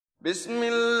بسم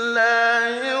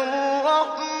الله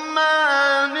الرحمن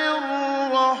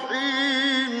الرحيم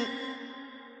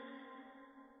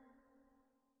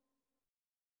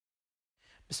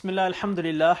Bismillah,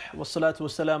 alhamdulillah, wassalatu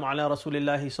wassalamu ala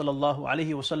rasulillahi sallallahu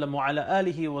alayhi wa sallam wa ala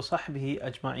alihi wa sahbihi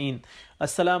ajma'een.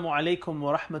 Assalamu alaikum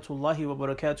wa rahmatullahi wa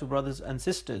barakatuh, brothers and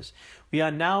sisters. We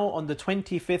are now on the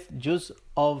 25th juz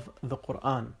of the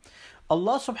Quran.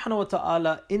 Allah subhanahu wa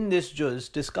ta'ala in this juz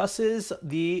discusses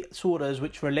the surahs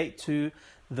which relate to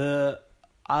the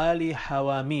Ali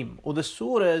Hawamim, or the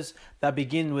surahs that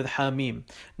begin with Hamim.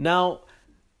 Now,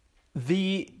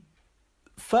 the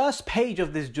first page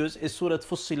of this juz is Surah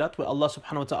Fussilat, where Allah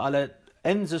subhanahu wa ta'ala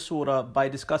ends the surah by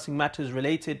discussing matters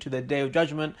related to the Day of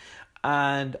Judgment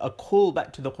and a call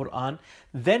back to the Quran.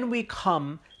 Then we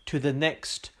come to the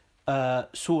next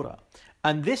surah.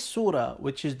 And this surah,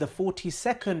 which is the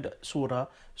 42nd surah,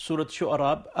 Surah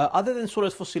Shu'ara, other than Surah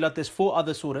Fussilat, there's 4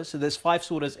 other surahs. So there's 5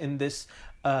 surahs in this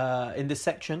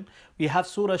section. We have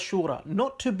Surah Shura,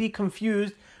 not to be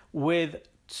confused with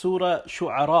Surah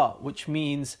Shu'ara, which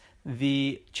means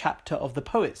the chapter of the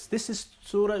poets. This is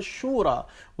Surah Shura,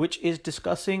 which is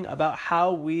discussing about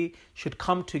how we should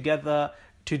come together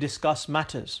to discuss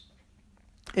matters.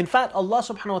 In fact, Allah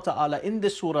subhanahu wa ta'ala in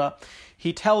this surah,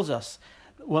 He tells us,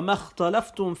 وَمَا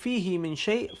اخْتَلَفْتُمْ فِيهِ مِنْ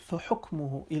شَيْءٍ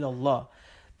فَحُكْمُهُ إِلَى اللَّهِ,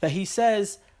 that He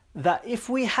says that if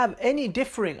we have any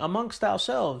differing amongst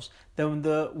ourselves, then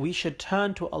we should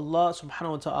turn to Allah subhanahu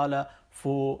wa ta'ala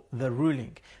for the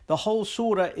ruling. The whole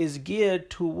surah is geared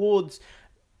towards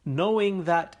knowing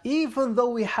that even though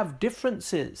we have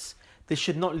differences, this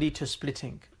should not lead to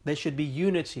splitting. There should be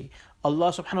unity.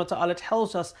 Allah subhanahu wa ta'ala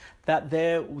tells us that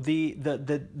the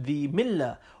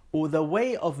millah, or the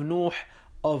way of Nuh,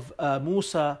 of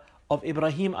Musa, of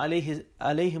Ibrahim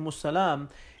alayhimus salam,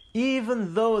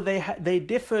 even though they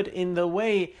differed in the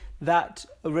way that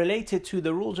related to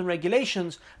the rules and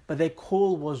regulations, but their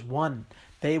call was one.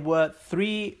 They were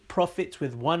 3 prophets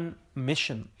with one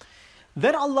mission.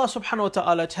 Then Allah subhanahu wa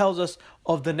ta'ala tells us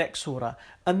of the next surah.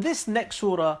 And this next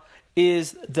surah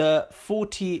is the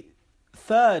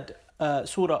 43rd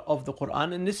surah of the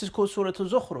Quran. And this is called Surah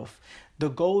Al-Zukhruf, the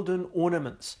golden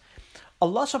ornaments.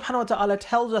 Allah subhanahu wa ta'ala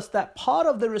tells us that part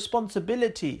of the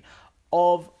responsibility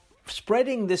of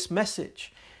spreading this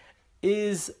message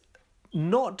is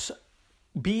not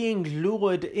being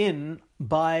lured in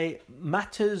by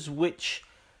matters which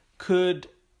could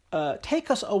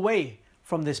take us away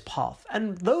from this path.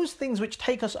 And those things which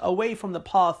take us away from the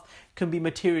path can be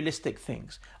materialistic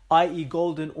things, i.e.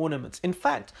 golden ornaments. In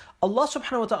fact, Allah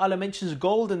subhanahu wa ta'ala mentions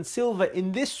gold and silver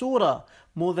in this surah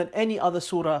more than any other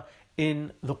surah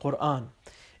in the Quran.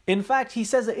 In fact, He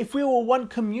says that if we were one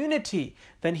community,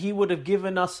 then He would have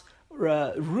given us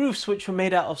roofs which were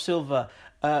made out of silver,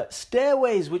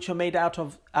 stairways which are made out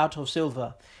of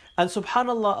silver. And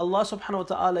subhanallah, Allah subhanahu wa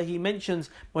ta'ala, He mentions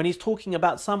when He's talking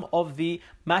about some of the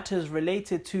matters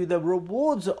related to the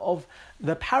rewards of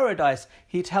the paradise,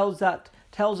 He tells us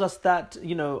that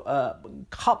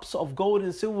cups of gold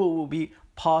and silver will be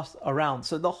passed around.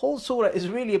 So the whole surah is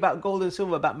really about gold and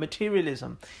silver, about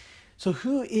materialism. So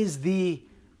who is the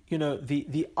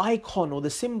icon or the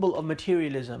symbol of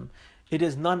materialism? It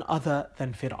is none other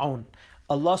than Fir'aun.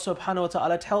 Allah subhanahu wa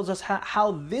ta'ala tells us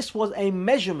how this was a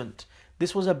measurement.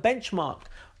 This was a benchmark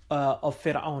of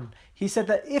Fir'aun. He said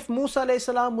that if Musa alayhi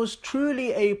salam was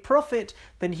truly a prophet,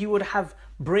 then he would have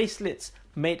bracelets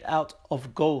made out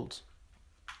of gold.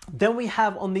 Then we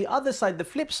have on the other side, the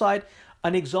flip side,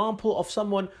 an example of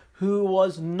someone who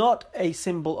was not a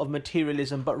symbol of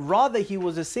materialism, but rather he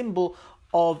was a symbol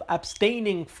of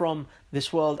abstaining from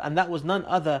this world, and that was none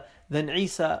other than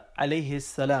Isa alayhi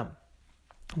salam.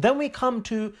 Then we come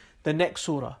to the next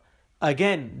surah.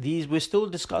 Again, we're still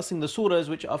discussing the surahs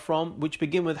which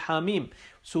begin with Hamim.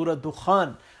 Surah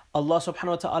Dukhan. Allah subhanahu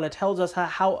wa ta'ala tells us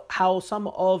how some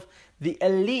of the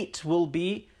elite will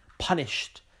be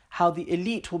punished. How the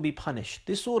elite will be punished.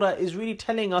 This surah is really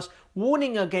telling us,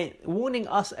 warning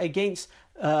us against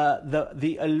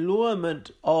the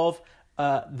allurement of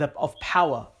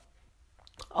power.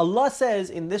 Allah says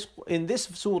in this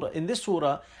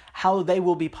surah how they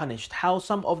will be punished, how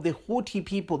some of the haughty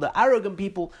people, the arrogant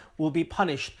people will be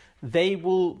punished. They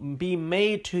will be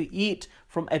made to eat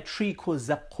from a tree called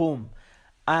Zaqqum.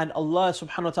 And Allah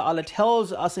subhanahu wa ta'ala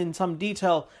tells us in some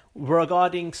detail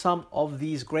regarding some of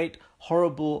these great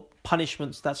horrible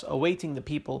punishments that's awaiting the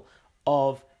people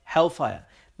of hellfire.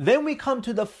 Then we come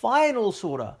to the final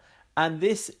surah, and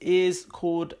this is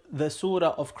called the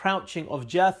surah of crouching of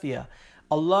Jathiyah.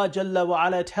 Allah Jalla wa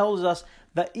Ala tells us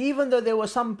that even though there were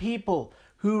some people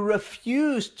who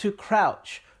refused to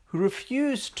crouch, who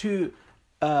refused to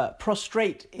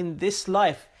prostrate in this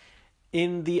life,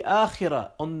 in the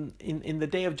akhirah, in the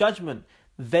day of judgment,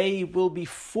 they will be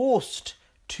forced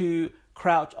to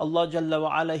crouch. Allah Jalla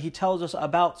wa Ala, He tells us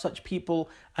about such people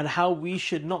and how we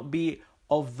should not be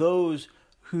of those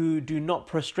who do not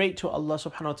prostrate to Allah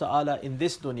subhanahu wa ta'ala in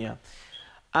this dunya.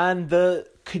 And the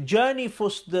journey for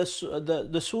the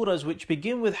surahs which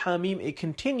begin with Hamim, it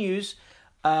continues,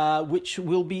 which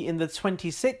will be in the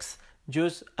 26th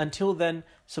juz. Until then,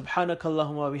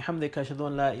 subhanakallahumma wa bihamdika ashhadu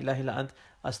an la ilaha illa ant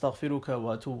astaghfiruka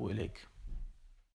wa atubu ilayk.